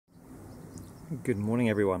Good morning,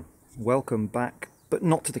 everyone. Welcome back, but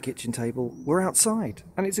not to the kitchen table. We're outside,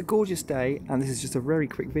 and it's a gorgeous day. And this is just a very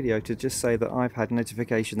quick video to just say that I've had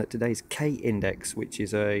notification that today's K index, which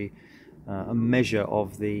is a measure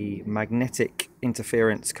of the magnetic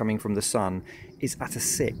interference coming from the sun, is at a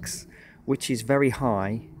 6, which is very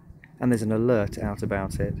high, and there's an alert out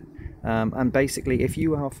about it. And basically, if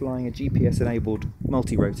you are flying a GPS-enabled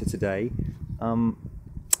multi-rotor today,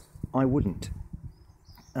 I wouldn't.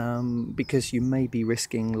 Because you may be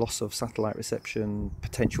risking loss of satellite reception,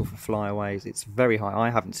 potential for flyaways. It's very high. I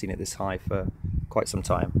haven't seen it this high for quite some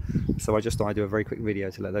time, so I just thought I'd do a very quick video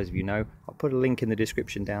to let those of you know. I'll put a link in the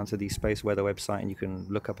description down to the Space Weather website, and you can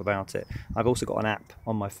look up about it. I've also got an app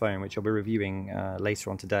on my phone which I'll be reviewing later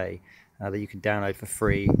on today, that you can download for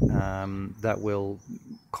free, that will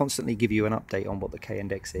constantly give you an update on what the K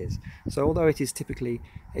index is. So although it is typically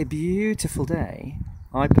a beautiful day,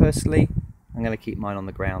 I'm going to keep mine on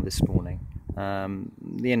the ground this morning.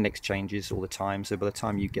 The index changes all the time, so by the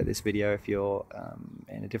time you get this video, if you're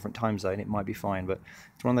in a different time zone, it might be fine, but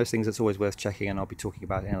it's one of those things that's always worth checking, and I'll be talking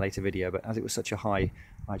about it in a later video. But as it was such a high,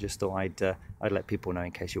 I just thought I'd let people know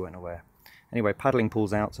in case you weren't aware. Anyway, paddling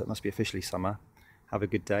pool's out, so it must be officially summer. Have a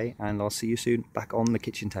good day, and I'll see you soon back on the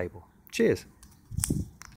kitchen table. Cheers!